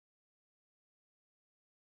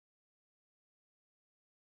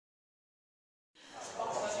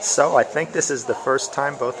So I think this is the first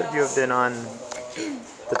time both of you have been on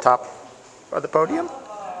the top of the podium?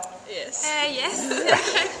 Yes. Yes.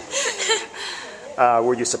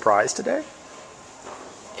 Were you surprised today?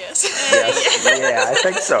 Yes. Yes. Yeah, I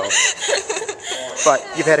think so. But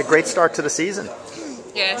you've had a great start to the season.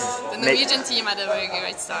 Yes, the Norwegian team had a very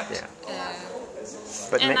great start. Yeah.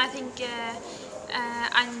 And I think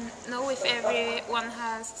I know if everyone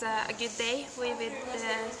has a good day, we will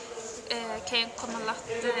can come a lot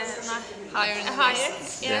Higher in the higher.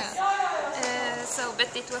 race. Yeah.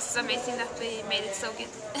 But it was amazing that we made it so good.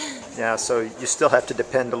 Yeah, so you still have to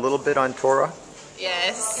depend a little bit on Tora?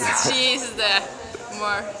 Yes, she's the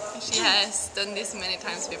more. She has done this many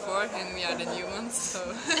times before, and we are the new ones. So.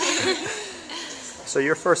 So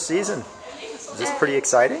your first season, is this pretty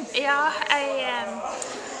exciting? Yeah,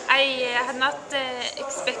 I had not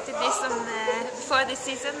expected this before this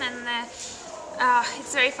season, and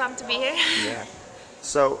it's very fun to be here. Yeah.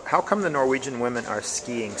 So how come the Norwegian women are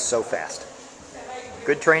skiing so fast?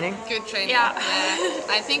 Good training? Good training. Yeah.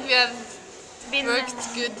 I think we have Been,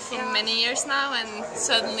 worked good for many years now, and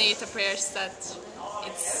suddenly it appears that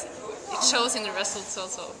it shows in the results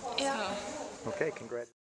also. Yeah. So. Okay,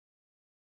 congrats.